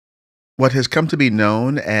What has come to be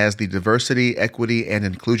known as the diversity, equity, and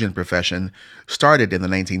inclusion profession started in the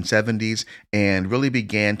 1970s and really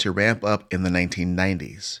began to ramp up in the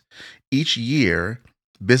 1990s. Each year,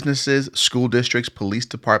 businesses, school districts, police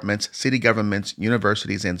departments, city governments,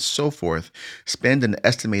 universities, and so forth spend an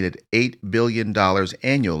estimated $8 billion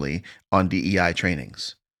annually on DEI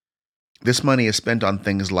trainings. This money is spent on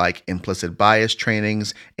things like implicit bias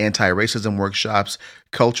trainings, anti racism workshops,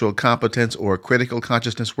 cultural competence or critical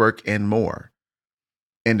consciousness work, and more.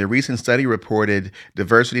 And a recent study reported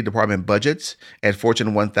diversity department budgets at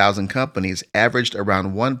Fortune 1000 companies averaged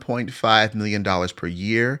around $1.5 million per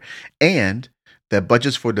year, and that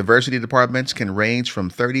budgets for diversity departments can range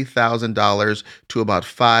from $30,000 to about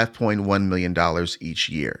 $5.1 million each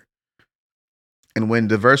year. And when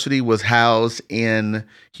diversity was housed in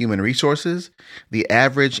human resources, the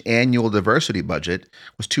average annual diversity budget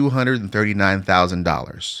was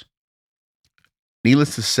 $239,000.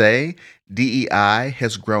 Needless to say, DEI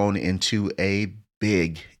has grown into a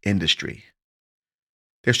big industry.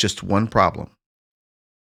 There's just one problem: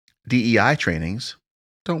 DEI trainings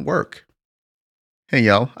don't work. Hey,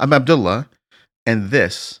 y'all, I'm Abdullah, and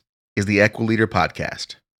this is the Equileader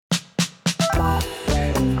Podcast.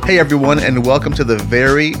 Hey everyone, and welcome to the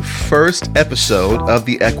very first episode of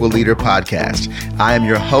the Equileader Podcast. I am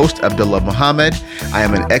your host, Abdullah Muhammad. I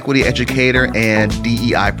am an equity educator and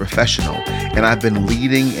DEI professional, and I've been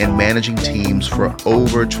leading and managing teams for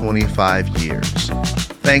over 25 years.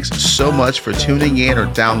 Thanks so much for tuning in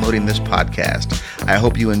or downloading this podcast. I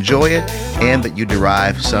hope you enjoy it and that you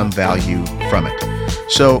derive some value from it.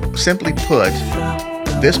 So, simply put,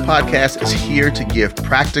 this podcast is here to give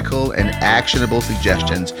practical and actionable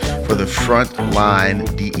suggestions for the frontline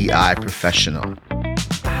DEI professional.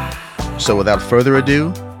 So without further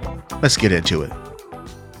ado, let's get into it.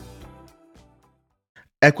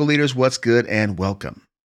 Equileaders, what's good and welcome.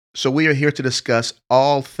 So we are here to discuss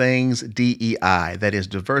all things DEI, that is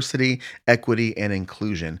diversity, equity, and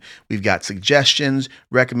inclusion. We've got suggestions,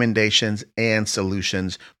 recommendations, and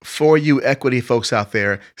solutions for you equity folks out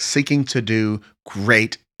there seeking to do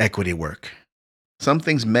great equity work. Some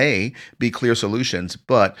things may be clear solutions,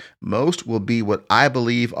 but most will be what I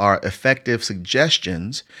believe are effective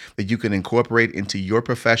suggestions that you can incorporate into your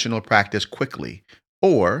professional practice quickly,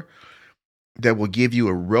 or that will give you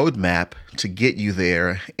a roadmap to get you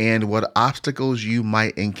there and what obstacles you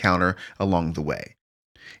might encounter along the way.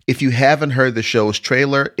 If you haven't heard the show's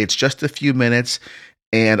trailer, it's just a few minutes,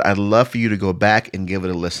 and I'd love for you to go back and give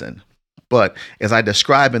it a listen. But as I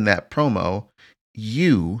describe in that promo,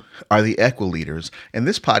 you are the Equileaders, and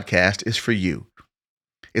this podcast is for you.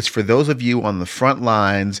 It's for those of you on the front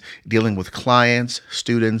lines dealing with clients,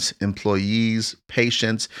 students, employees,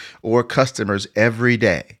 patients, or customers every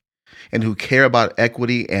day, and who care about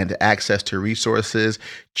equity and access to resources,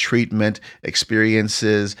 treatment,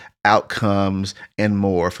 experiences, outcomes, and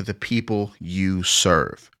more for the people you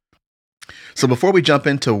serve. So before we jump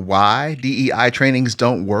into why DEI trainings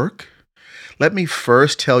don't work, let me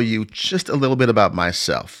first tell you just a little bit about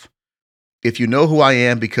myself. If you know who I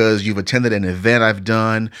am because you've attended an event I've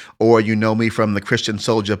done, or you know me from the Christian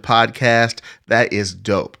Soldier podcast, that is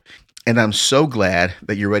dope. And I'm so glad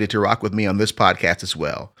that you're ready to rock with me on this podcast as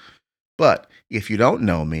well. But if you don't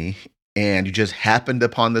know me and you just happened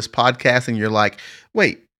upon this podcast and you're like,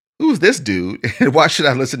 wait, who's this dude? And why should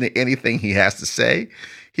I listen to anything he has to say?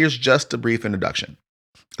 Here's just a brief introduction.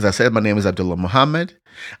 As I said, my name is Abdullah Muhammad.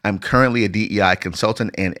 I'm currently a DEI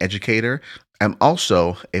consultant and educator. I'm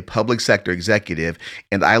also a public sector executive,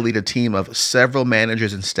 and I lead a team of several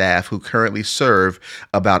managers and staff who currently serve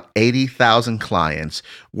about 80,000 clients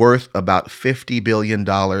worth about $50 billion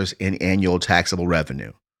in annual taxable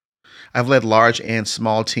revenue. I've led large and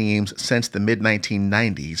small teams since the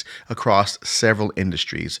mid-1990s across several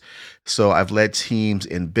industries. So I've led teams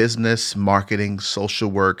in business, marketing,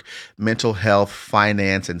 social work, mental health,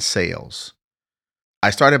 finance, and sales. I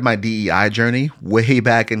started my DEI journey way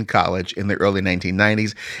back in college in the early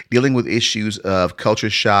 1990s, dealing with issues of culture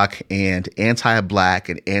shock and anti-Black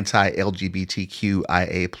and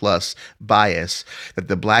anti-LGBTQIA+ bias that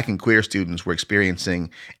the Black and queer students were experiencing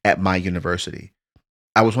at my university.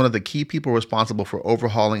 I was one of the key people responsible for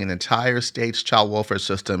overhauling an entire state's child welfare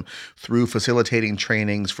system through facilitating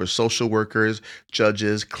trainings for social workers,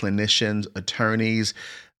 judges, clinicians, attorneys,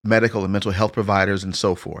 medical and mental health providers, and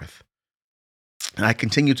so forth. And I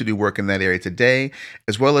continue to do work in that area today,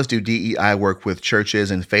 as well as do DEI work with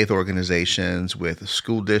churches and faith organizations, with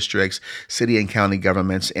school districts, city and county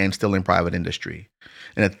governments, and still in private industry.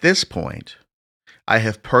 And at this point, I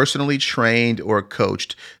have personally trained or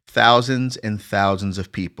coached thousands and thousands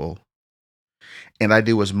of people. and I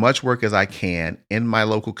do as much work as I can in my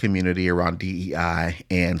local community around DEI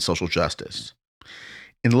and social justice.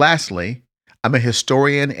 And lastly, I'm a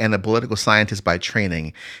historian and a political scientist by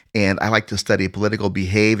training, and I like to study political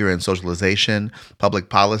behavior and socialization, public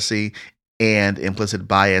policy, and implicit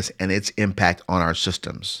bias and its impact on our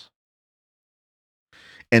systems.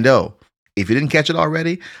 And oh, if you didn't catch it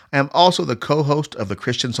already, I am also the co host of the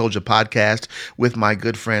Christian Soldier podcast with my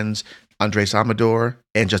good friends Andres Amador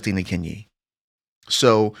and Justina Kenyi.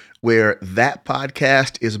 So, where that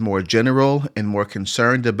podcast is more general and more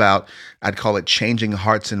concerned about, I'd call it changing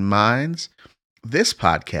hearts and minds, this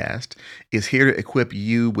podcast is here to equip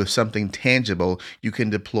you with something tangible you can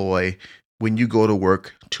deploy when you go to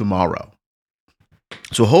work tomorrow.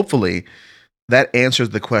 So, hopefully, that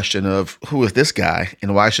answers the question of who is this guy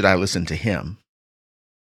and why should I listen to him?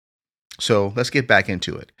 So, let's get back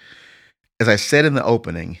into it. As I said in the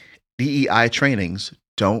opening, DEI trainings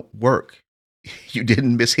don't work. You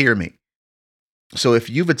didn't mishear me. So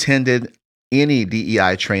if you've attended any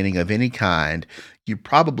DEI training of any kind, you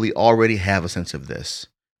probably already have a sense of this.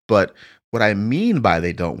 But what I mean by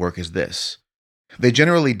they don't work is this. They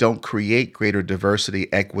generally don't create greater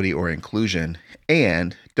diversity, equity, or inclusion,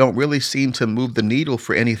 and don't really seem to move the needle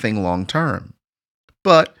for anything long term.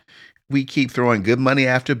 But we keep throwing good money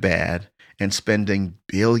after bad and spending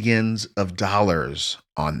billions of dollars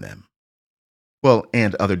on them. Well,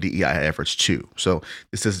 and other DEI efforts too. So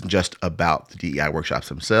this isn't just about the DEI workshops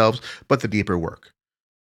themselves, but the deeper work.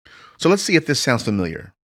 So let's see if this sounds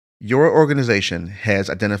familiar. Your organization has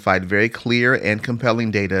identified very clear and compelling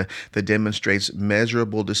data that demonstrates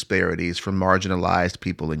measurable disparities for marginalized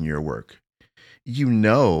people in your work. You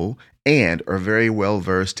know and are very well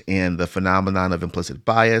versed in the phenomenon of implicit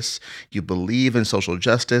bias. You believe in social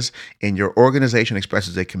justice, and your organization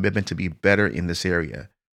expresses a commitment to be better in this area.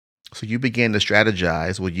 So you begin to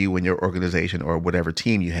strategize, you and your organization or whatever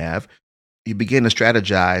team you have, you begin to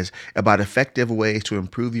strategize about effective ways to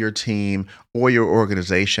improve your team or your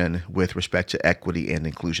organization with respect to equity and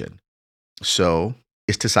inclusion. So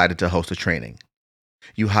it's decided to host a training.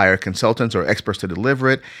 You hire consultants or experts to deliver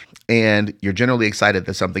it, and you're generally excited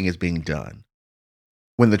that something is being done.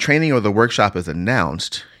 When the training or the workshop is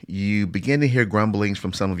announced, you begin to hear grumblings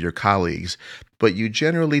from some of your colleagues, but you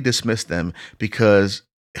generally dismiss them because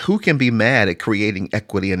who can be mad at creating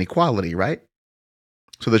equity and equality, right?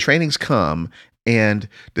 So the trainings come, and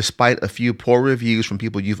despite a few poor reviews from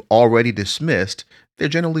people you've already dismissed, they're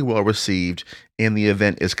generally well received, and the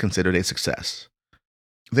event is considered a success.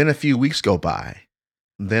 Then a few weeks go by,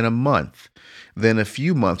 then a month, then a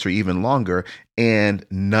few months or even longer, and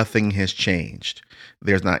nothing has changed.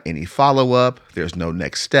 There's not any follow-up, there's no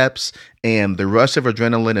next steps, and the rush of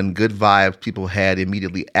adrenaline and good vibes people had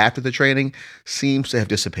immediately after the training seems to have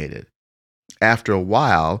dissipated. After a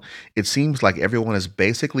while, it seems like everyone is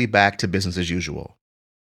basically back to business as usual.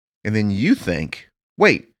 And then you think,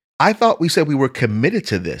 wait, I thought we said we were committed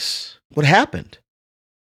to this. What happened?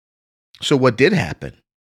 So what did happen?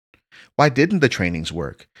 Why didn't the trainings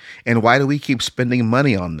work? And why do we keep spending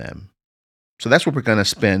money on them? So that's what we're going to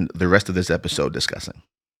spend the rest of this episode discussing.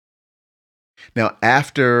 Now,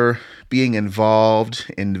 after being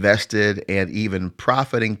involved, invested, and even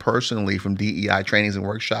profiting personally from DEI trainings and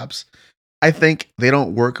workshops, I think they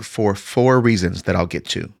don't work for 4 reasons that I'll get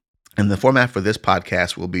to. And the format for this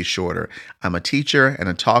podcast will be shorter. I'm a teacher and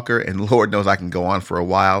a talker, and Lord knows I can go on for a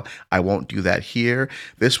while. I won't do that here.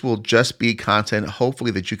 This will just be content,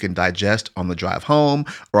 hopefully, that you can digest on the drive home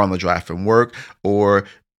or on the drive from work, or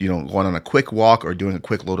going on a quick walk or doing a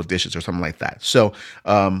quick load of dishes or something like that. So,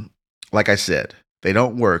 like I said, they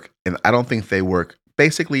don't work, and I don't think they work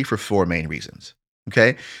basically for 4 main reasons.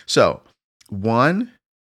 Okay? So, 1,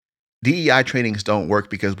 DEI trainings don't work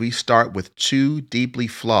because we start with 2 deeply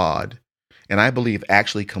flawed, and I believe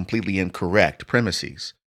actually completely incorrect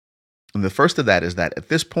premises. And the first of that is that at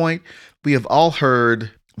this point, we have all heard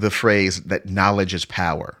the phrase that knowledge is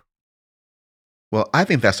power. Well, I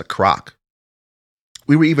think that's a crock.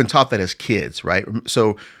 We were even taught that as kids, right?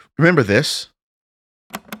 So remember this.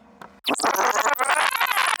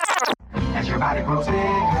 As your body grows bigger,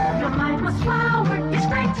 your mind must flower. It's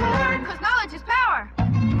great to learn, because knowledge is power.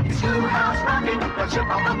 It's Schoolhouse Rockin', the chip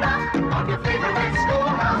on the block of your favorite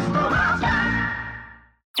schoolhouse rock.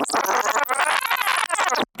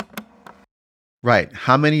 Right.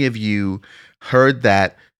 How many of you heard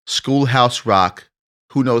that Schoolhouse Rock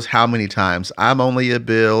who knows how many times? I'm only a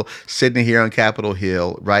Bill sitting here on Capitol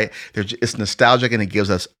Hill, right? It's nostalgic and it gives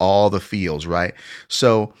us all the feels, right?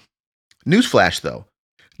 So, newsflash though,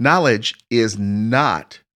 knowledge is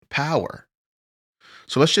not power.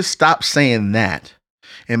 So let's just stop saying that.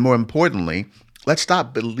 And more importantly, let's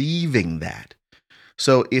stop believing that.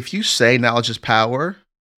 So if you say knowledge is power,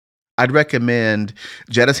 I'd recommend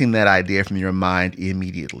jettisoning that idea from your mind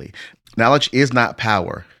immediately. Knowledge is not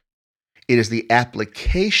power. It is the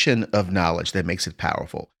application of knowledge that makes it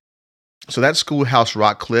powerful. So that Schoolhouse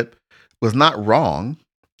Rock clip was not wrong.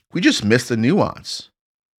 We just missed the nuance.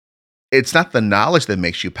 It's not the knowledge that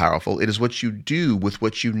makes you powerful. It is what you do with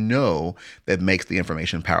what you know that makes the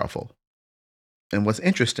information powerful. And what's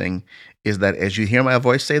interesting is that as you hear my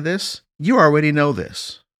voice say this, you already know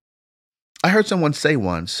this. I heard someone say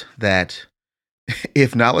once that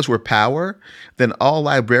if knowledge were power, then all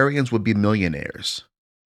librarians would be millionaires.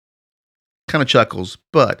 Kind of chuckles,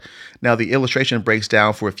 but now the illustration breaks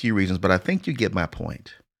down for a few reasons, but I think you get my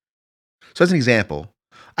point. So, as an example,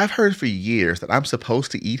 I've heard for years that I'm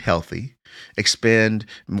supposed to eat healthy, expend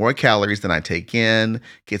more calories than I take in,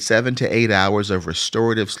 get 7 to 8 hours of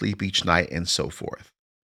restorative sleep each night, and so forth.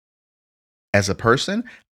 As a person,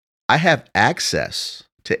 I have access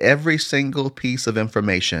to every single piece of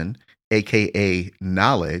information, aka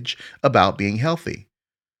knowledge, about being healthy.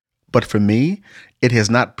 But for me, it has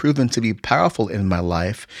not proven to be powerful in my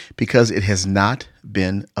life because it has not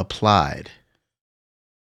been applied.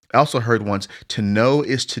 I also heard once to know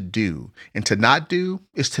is to do, and to not do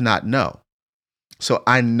is to not know. So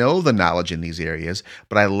I know the knowledge in these areas,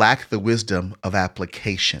 but I lack the wisdom of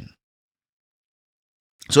application.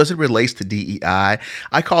 So as it relates to DEI,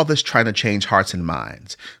 I call this trying to change hearts and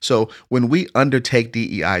minds. So when we undertake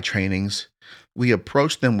DEI trainings, we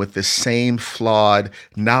approach them with the same flawed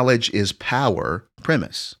knowledge is power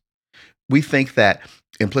premise. We think that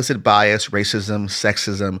implicit bias, racism,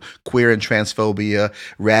 sexism, queer and transphobia,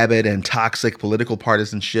 rabid and toxic political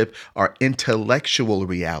partisanship are intellectual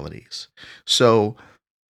realities. So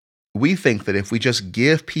we think that if we just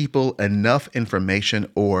give people enough information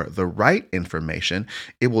or the right information,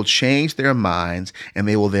 it will change their minds and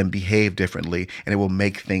they will then behave differently and it will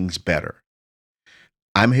make things better.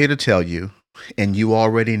 I'm here to tell you, and you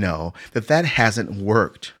already know, that that hasn't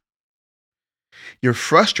worked. You're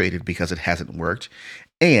frustrated because it hasn't worked,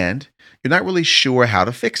 and you're not really sure how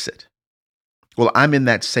to fix it. Well, I'm in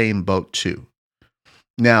that same boat too.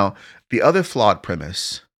 Now, the other flawed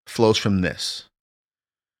premise flows from this.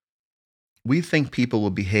 We think people will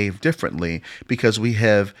behave differently because we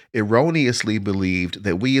have erroneously believed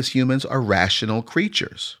that we as humans are rational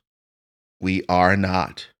creatures. We are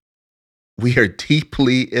not. We are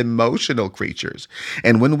deeply emotional creatures.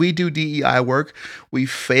 And when we do DEI work, we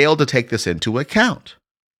fail to take this into account.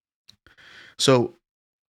 So,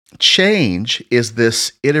 change is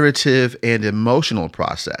this iterative and emotional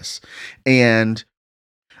process. And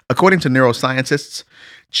according to neuroscientists,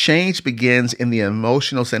 change begins in the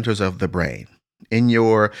emotional centers of the brain, in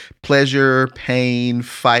your pleasure, pain,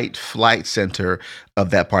 fight, flight center of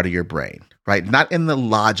that part of your brain, right? Not in the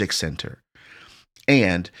logic center.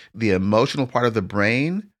 And the emotional part of the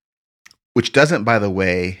brain, which doesn't, by the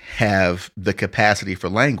way, have the capacity for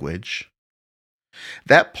language,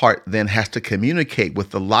 that part then has to communicate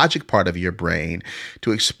with the logic part of your brain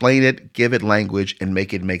to explain it, give it language, and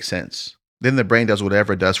make it make sense. Then the brain does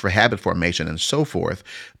whatever it does for habit formation and so forth,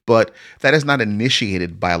 but that is not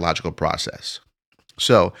initiated biological process.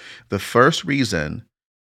 So the first reason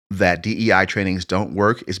that DEI trainings don't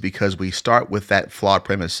work is because we start with that flawed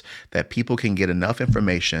premise that people can get enough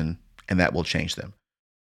information and that will change them.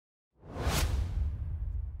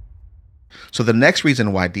 So the next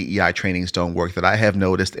reason why DEI trainings don't work that I have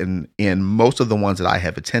noticed in most of the ones that I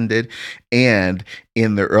have attended and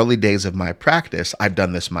in the early days of my practice, I've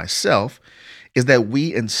done this myself, is that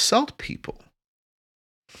we insult people.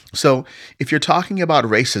 So if you're talking about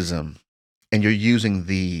racism and you're using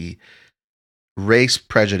the race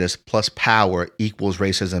prejudice plus power equals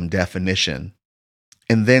racism definition,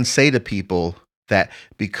 and then say to people that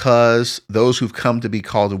because those who've come to be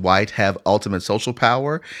called white have ultimate social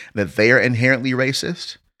power, that they are inherently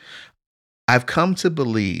racist, I've come to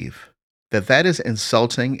believe that that is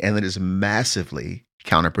insulting and that is massively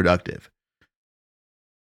counterproductive.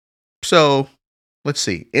 So let's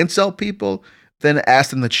see, insult people, then ask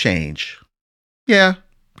them to change. Yeah,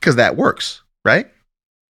 because that works, right?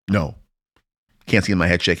 No. Can't see my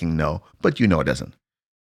head shaking no, but you know it doesn't.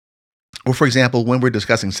 Or for example, when we're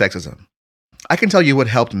discussing sexism, I can tell you what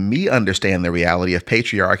helped me understand the reality of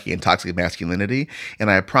patriarchy and toxic masculinity,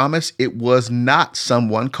 and I promise it was not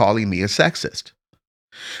someone calling me a sexist.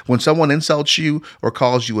 When someone insults you or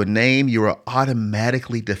calls you a name, you are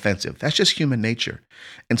automatically defensive. That's just human nature.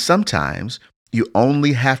 And sometimes you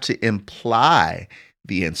only have to imply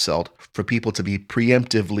the insult for people to be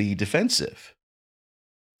preemptively defensive.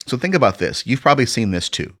 So think about this. You've probably seen this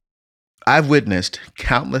too. I've witnessed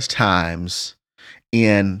countless times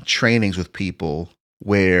in trainings with people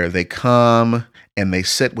where they come and they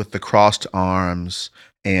sit with the crossed arms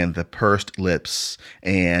and the pursed lips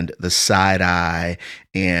and the side eye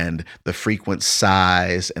and the frequent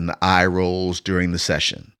sighs and the eye rolls during the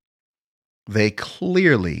session. They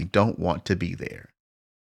clearly don't want to be there.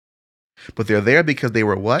 But they're there because they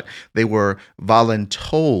were what? They were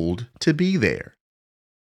voluntold to be there.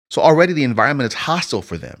 So already the environment is hostile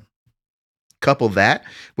for them. Couple that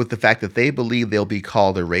with the fact that they believe they'll be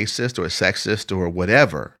called a racist or a sexist or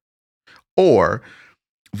whatever, or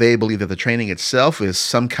they believe that the training itself is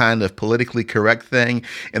some kind of politically correct thing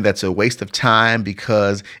and that's a waste of time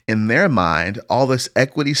because in their mind, all this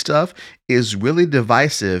equity stuff is really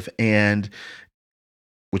divisive and,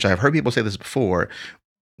 which I've heard people say this before,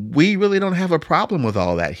 we really don't have a problem with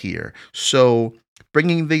all that here. So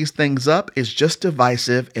bringing these things up is just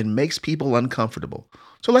divisive and makes people uncomfortable.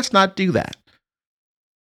 So let's not do that.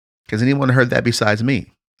 Has anyone heard that besides me?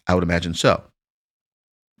 I would imagine so.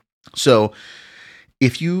 So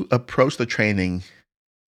if you approach the training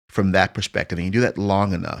from that perspective and you do that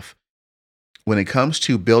long enough, when it comes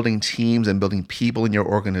to building teams and building people in your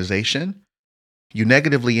organization, you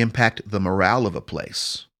negatively impact the morale of a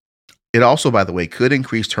place. It also, by the way, could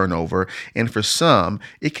increase turnover, and for some,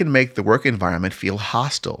 it can make the work environment feel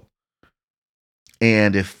hostile.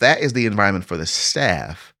 And if that is the environment for the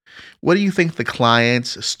staff, what do you think the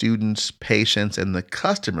clients, students, patients, and the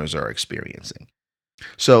customers are experiencing?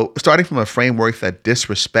 So, starting from a framework that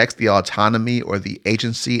disrespects the autonomy or the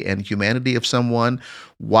agency and humanity of someone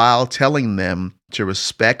while telling them to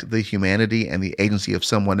respect the humanity and the agency of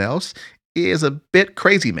someone else is a bit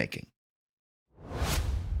crazy making.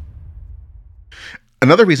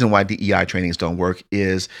 Another reason why DEI trainings don't work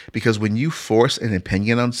is because when you force an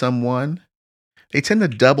opinion on someone, they tend to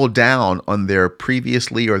double down on their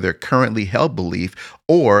previously or their currently held belief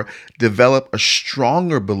or develop a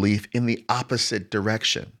stronger belief in the opposite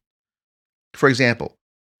direction. For example,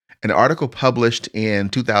 an article published in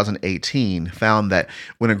 2018 found that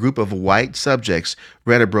when a group of white subjects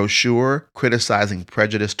read a brochure criticizing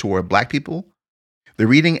prejudice toward Black people, the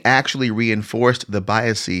reading actually reinforced the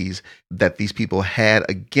biases that these people had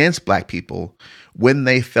against Black people when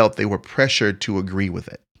they felt they were pressured to agree with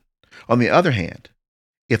it. On the other hand,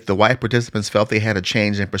 if the white participants felt they had a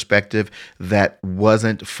change in perspective that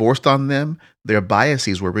wasn't forced on them, their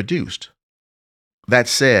biases were reduced. That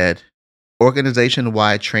said,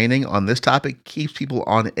 organization-wide training on this topic keeps people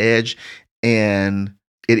on edge, and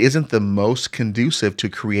it isn't the most conducive to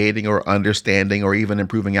creating or understanding or even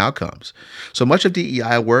improving outcomes. So much of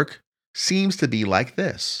DEI work seems to be like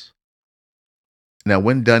this. Now,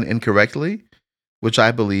 when done incorrectly, which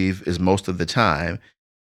I believe is most of the time,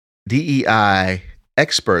 DEI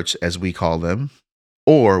experts, as we call them,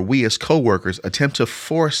 or we as coworkers attempt to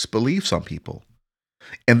force beliefs on people.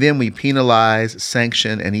 And then we penalize,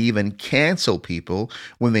 sanction, and even cancel people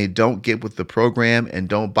when they don't get with the program and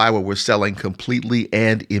don't buy what we're selling completely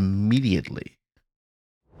and immediately.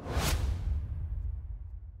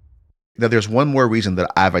 Now, there's one more reason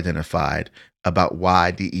that I've identified about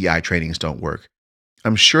why DEI trainings don't work.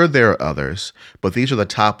 I'm sure there are others, but these are the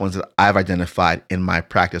top ones that I've identified in my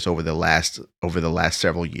practice over the last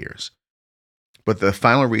several years. But the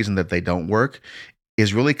final reason that they don't work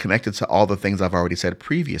is really connected to all the things I've already said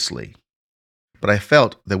previously. But I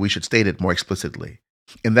felt that we should state it more explicitly.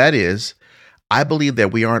 And that is, I believe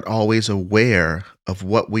that we aren't always aware of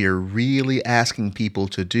what we are really asking people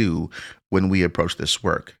to do when we approach this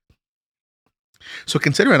work. So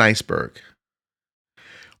consider an iceberg.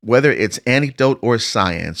 Whether it's anecdote or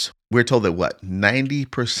science, we're told that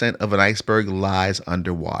 90% of an iceberg lies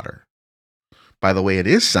underwater. By the way, it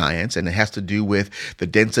is science, and it has to do with the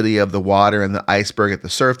density of the water and the iceberg at the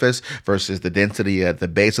surface versus the density at the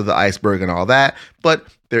base of the iceberg and all that. But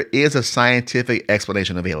there is a scientific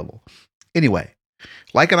explanation available. Anyway,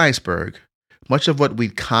 like an iceberg, much of what we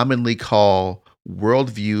commonly call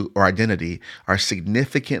worldview or identity are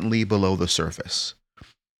significantly below the surface.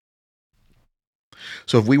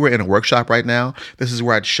 So if we were in a workshop right now, this is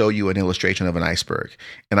where I'd show you an illustration of an iceberg.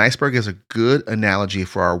 An iceberg is a good analogy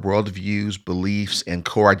for our worldviews, beliefs, and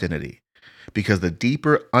core identity. Because the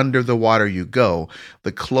deeper under the water you go,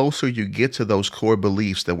 the closer you get to those core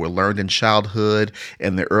beliefs that were learned in childhood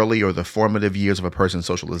and the early or the formative years of a person's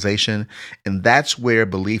socialization. And that's where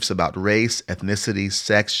beliefs about race, ethnicity,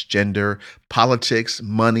 sex, gender, politics,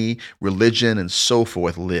 money, religion, and so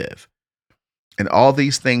forth live. And all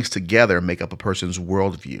these things together make up a person's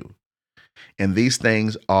worldview. And these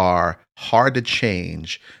things are hard to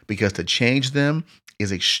change because to change them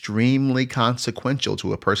is extremely consequential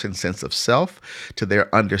to a person's sense of self, to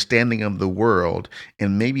their understanding of the world,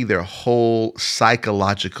 and maybe their whole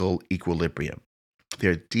psychological equilibrium.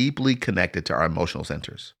 They're deeply connected to our emotional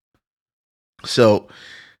centers. So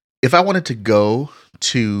if I wanted to go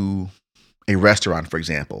to a restaurant, for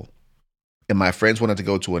example, and my friends wanted to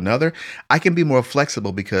go to another, I can be more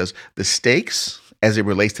flexible because the stakes as it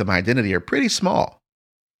relates to my identity are pretty small.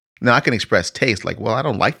 Now, I can express taste like, well, I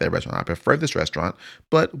don't like that restaurant. I prefer this restaurant,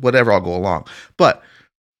 but whatever, I'll go along. But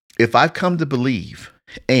if I've come to believe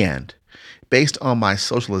and based on my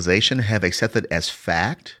socialization have accepted as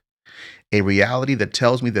fact, a reality that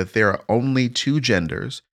tells me that there are only two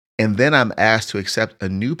genders, and then I'm asked to accept a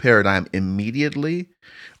new paradigm immediately,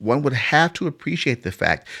 one would have to appreciate the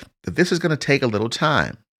fact that this is going to take a little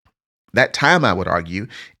time. That time, I would argue,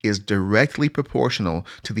 is directly proportional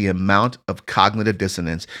to the amount of cognitive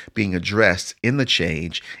dissonance being addressed in the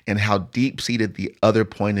change and how deep-seated the other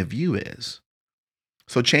point of view is.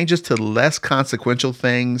 So changes to less consequential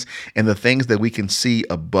things and the things that we can see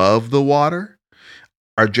above the water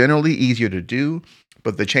are generally easier to do,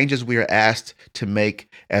 but the changes we are asked to make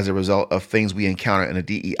as a result of things we encounter in a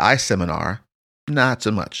DEI seminar, not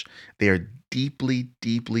so much. They are deeply,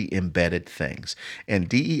 deeply embedded things. And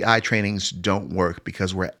DEI trainings don't work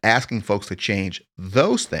because we're asking folks to change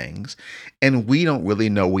those things, and we don't really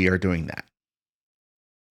know we are doing that.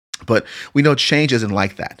 But we know change isn't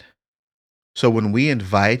like that. So when we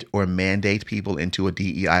invite or mandate people into a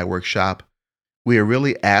DEI workshop, we are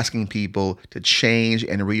really asking people to change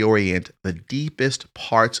and reorient the deepest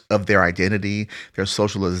parts of their identity, their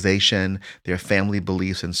socialization, their family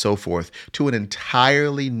beliefs, and so forth to an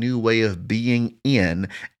entirely new way of being in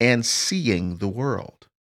and seeing the world.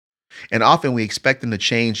 And often we expect them to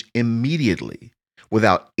change immediately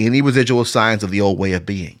without any residual signs of the old way of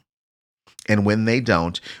being. And when they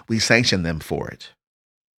don't, we sanction them for it.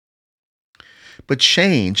 But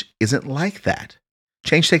change isn't like that.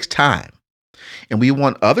 Change takes time. And we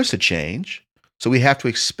want others to change, so we have to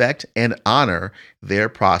expect and honor their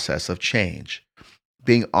process of change.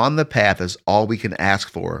 Being on the path is all we can ask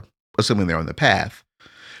for, assuming they're on the path.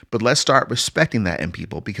 But let's start respecting that in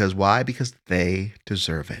people. Because why? Because they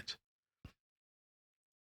deserve it.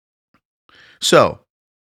 So,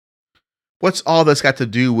 what's all this got to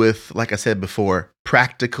do with, like I said before,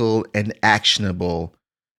 practical and actionable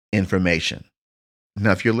information?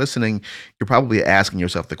 Now, if you're listening, you're probably asking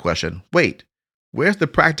yourself the question, wait, where's the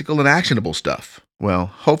practical and actionable stuff? Well,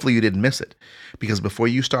 hopefully you didn't miss it, because before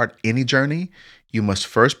you start any journey, you must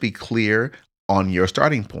first be clear on your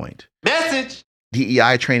starting point. Message!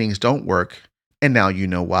 DEI trainings don't work, and now you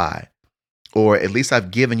know why. Or at least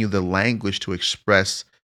I've given you the language to express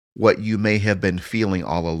what you may have been feeling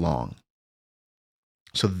all along.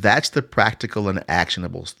 So that's the practical and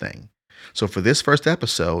actionable thing. So for this first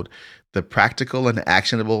episode, the practical and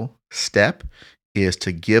actionable step is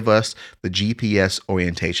to give us the GPS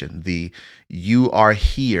orientation, the you are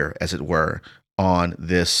here, as it were, on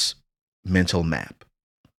this mental map.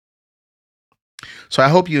 So I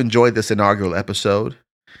hope you enjoyed this inaugural episode.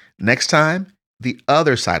 Next time, the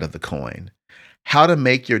other side of the coin, how to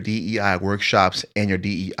make your DEI workshops and your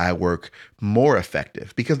DEI work more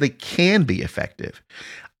effective, because they can be effective.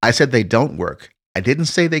 I said they don't work. I didn't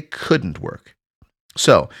say they couldn't work.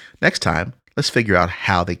 So next time, let's figure out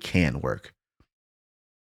how they can work.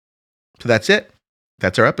 So that's it.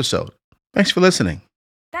 That's our episode. Thanks for listening.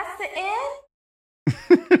 That's the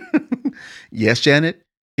end? Yes, Janet,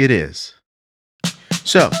 it is.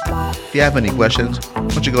 So if you have any questions, why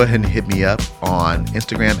don't you go ahead and hit me up on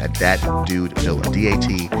Instagram at thatdudevilla,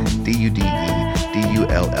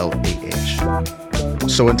 DATDUDEDULLAH.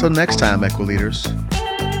 So until next time, Equileaders,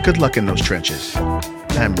 good luck in those trenches.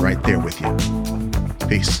 I'm right there with you.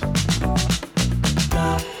 Peace.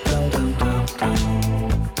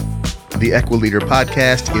 The Equileader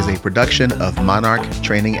podcast is a production of Monarch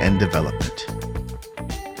Training and Development.